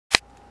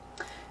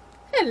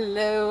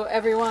Hello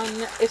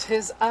everyone, it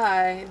is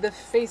I, the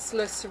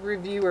Faceless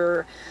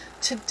Reviewer.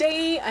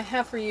 Today I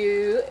have for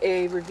you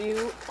a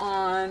review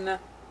on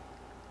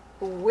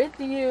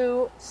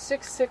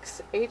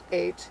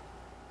You6688,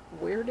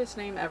 weirdest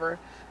name ever,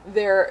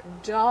 their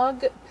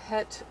dog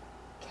pet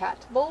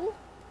cat bowl.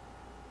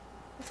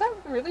 Is that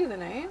really the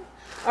name?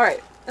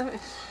 Alright,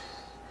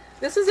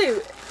 this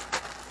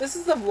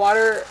is the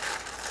water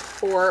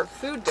or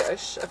food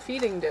dish, a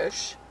feeding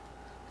dish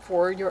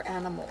for your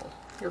animal,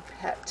 your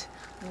pet,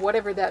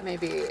 whatever that may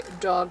be.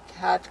 Dog,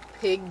 cat,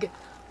 pig,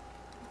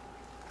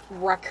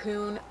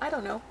 raccoon, I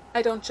don't know.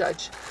 I don't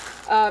judge.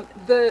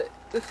 The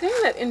thing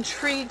that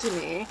intrigued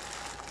me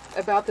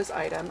about this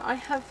item, I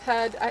have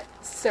had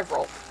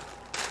several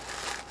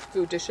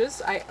food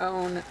dishes. I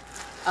own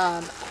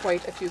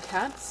quite a few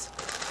cats,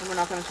 and we're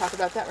not going to talk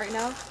about that right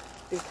now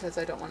because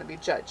I don't want to be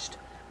judged.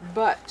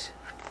 But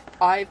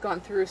I've gone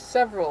through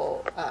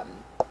several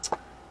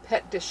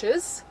pet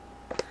dishes,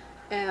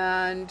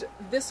 and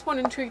this one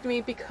intrigued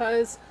me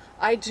because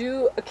I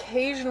do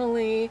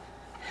occasionally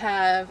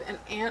have an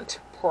ant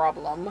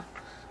problem,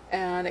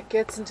 and it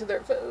gets into their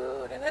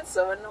food, and it's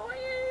so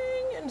annoying.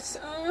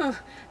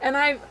 And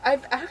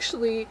I've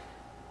actually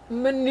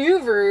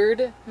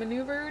MacGyvered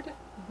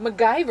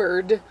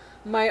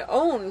my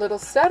own little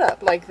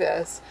setup like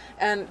this,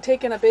 and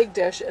taken a big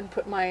dish and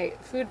put my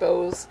food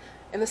bowls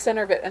in the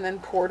center of it, and then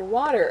poured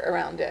water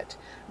around it.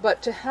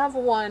 But to have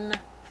one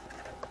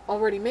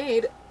already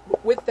made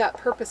with that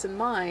purpose in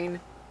mind,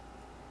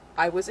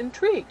 I was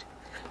intrigued.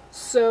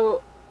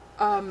 So,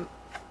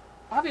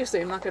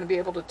 obviously I'm not going to be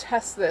able to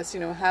test this,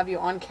 have you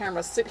on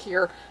camera sit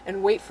here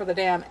and wait for the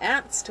damn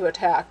ants to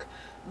attack.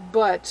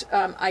 But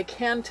I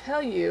can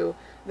tell you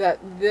that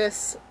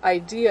this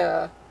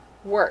idea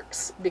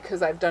works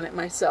because I've done it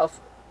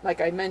myself, like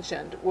I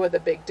mentioned, with a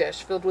big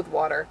dish filled with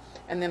water,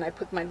 and then I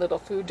put my little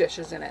food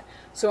dishes in it.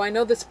 So I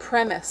know this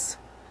premise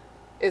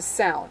is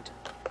sound.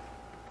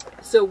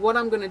 So what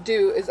I'm going to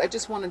do is I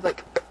just want to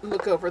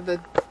look over the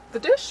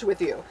dish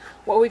with you.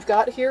 What we've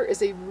got here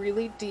is a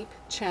really deep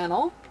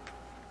channel,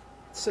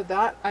 so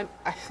that I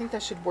think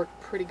that should work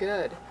pretty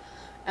good.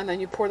 And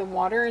then you pour the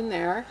water in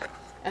there,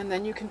 and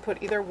then you can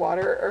put either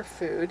water or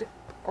food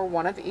or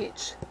one of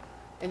each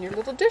in your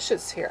little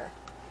dishes here.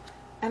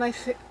 And I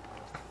think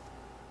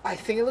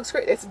it looks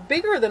great. It's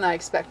bigger than I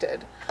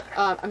expected.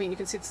 I mean, you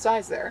can see the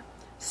size there.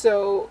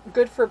 So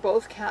good for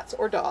both cats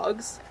or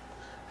dogs,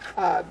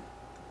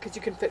 because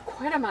you can fit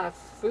quite an amount of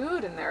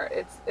food in there.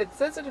 It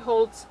says it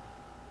holds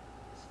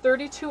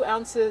 32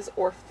 ounces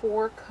or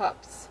 4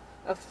 cups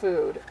of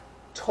food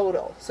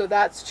total. So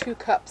that's 2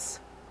 cups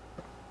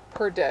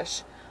per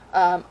dish.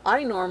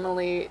 I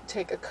normally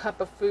take a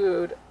cup of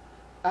food,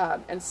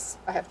 and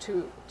I have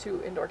two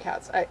indoor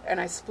cats,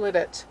 and I split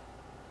it.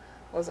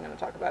 I wasn't going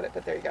to talk about it,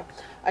 but there you go.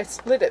 I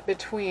split it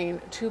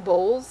between 2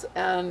 bowls,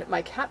 and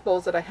my cat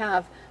bowls that I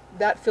have,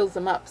 that fills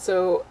them up.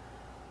 So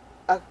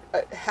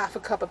half a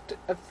cup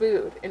of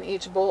food in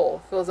each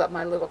bowl fills up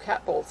my little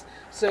cat bowls.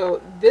 So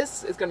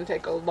this is going to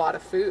take a lot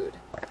of food.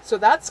 So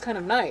that's kind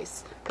of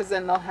nice, because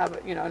then they'll have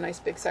a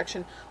nice big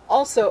section.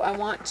 Also, I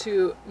want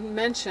to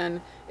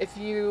mention, if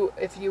you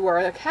are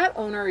a cat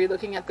owner, you're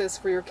looking at this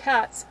for your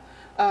cats,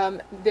 I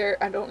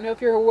don't know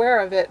if you're aware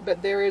of it,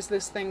 but there is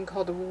this thing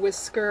called a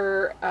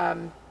whisker,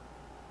 oh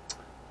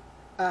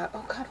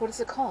God, what is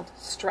it called?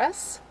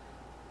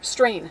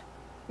 Strain.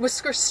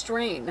 Whisker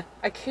strain.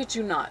 I kid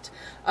you not.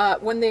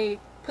 When they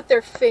put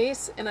their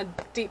face in a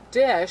deep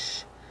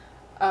dish,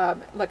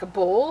 like a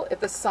bowl, if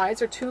the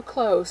sides are too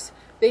close,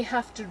 they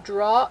have to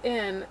draw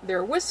in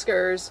their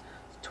whiskers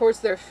towards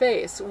their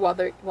face while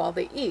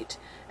they eat,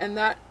 and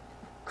that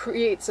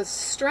creates a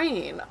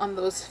strain on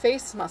those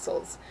face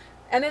muscles,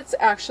 and it's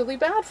actually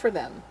bad for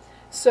them.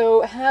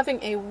 So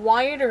having a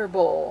wider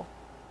bowl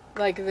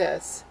like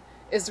this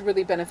is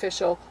really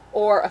beneficial,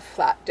 or a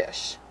flat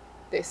dish,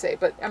 they say.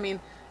 But I mean,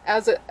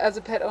 as a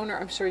pet owner,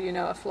 I'm sure you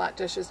know a flat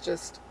dish is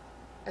just,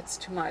 it's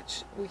too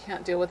much. We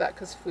can't deal with that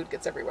because food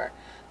gets everywhere.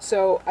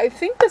 So I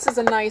think this is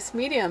a nice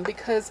medium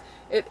because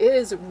it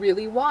is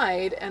really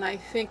wide, and I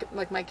think,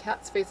 like, my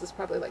cat's face is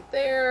probably like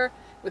there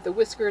with the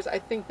whiskers. I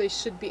think they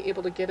should be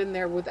able to get in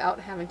there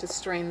without having to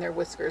strain their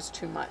whiskers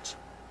too much.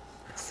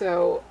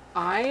 So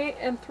I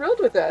am thrilled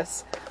with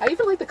this. I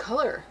even like the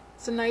color.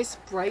 It's a nice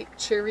bright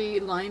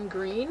cherry lime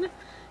green.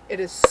 It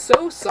is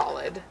so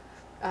solid.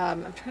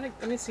 I'm trying to,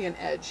 let me see an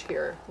edge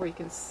here where you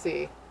can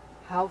see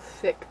how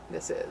thick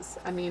this is.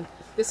 I mean,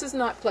 this is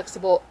not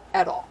flexible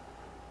at all.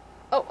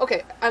 Oh,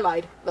 okay, I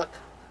lied. Look.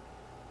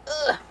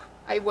 Ugh.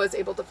 I was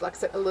able to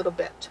flex it a little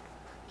bit.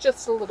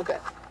 Just a little bit.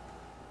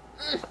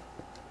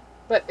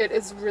 But it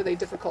is really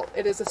difficult.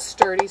 It is a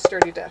sturdy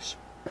dish.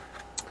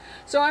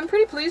 So I'm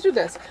pretty pleased with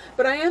this,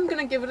 but I am going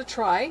to give it a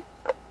try.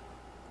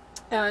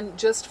 And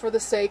just for the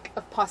sake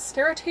of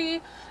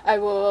posterity, I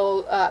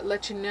will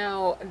let you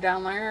know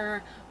down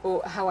there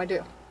how I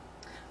do.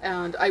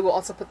 And I will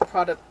also put the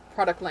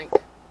product link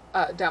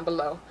down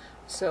below.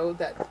 so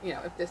that, you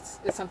know, if this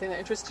is something that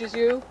interests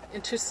you,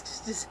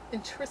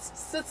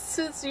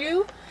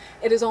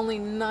 it is only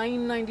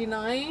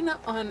 $9.99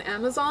 on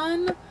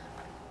Amazon.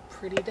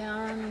 Pretty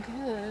darn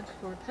good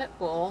for a pet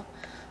bowl.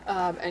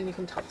 And you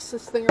can toss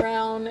this thing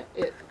around.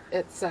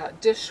 It's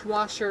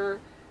dishwasher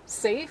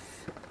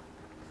safe,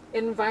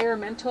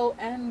 environmental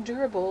and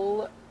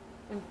durable,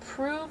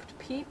 improved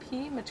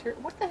PP material.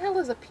 What the hell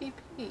is a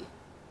PP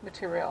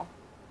material?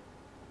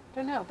 I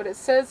don't know, but it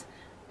says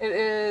it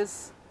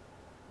is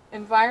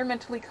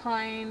environmentally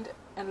kind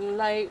and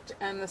light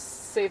and the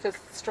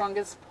safest,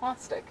 strongest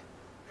plastic.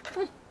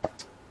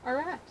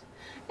 Alright.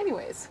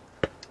 Anyways,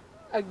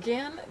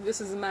 again, this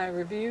is my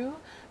review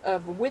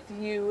of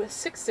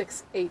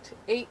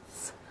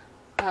You6688's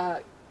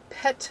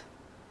pet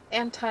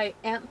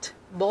anti-ant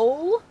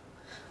bowl.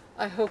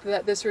 I hope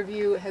that this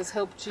review has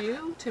helped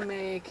you to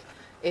make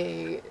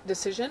a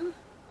decision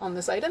on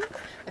this item.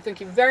 I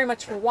thank you very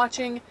much for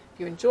watching. If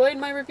you enjoyed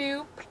my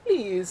review,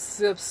 please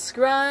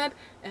subscribe,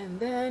 and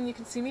then you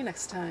can see me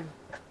next time.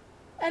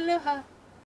 Aloha!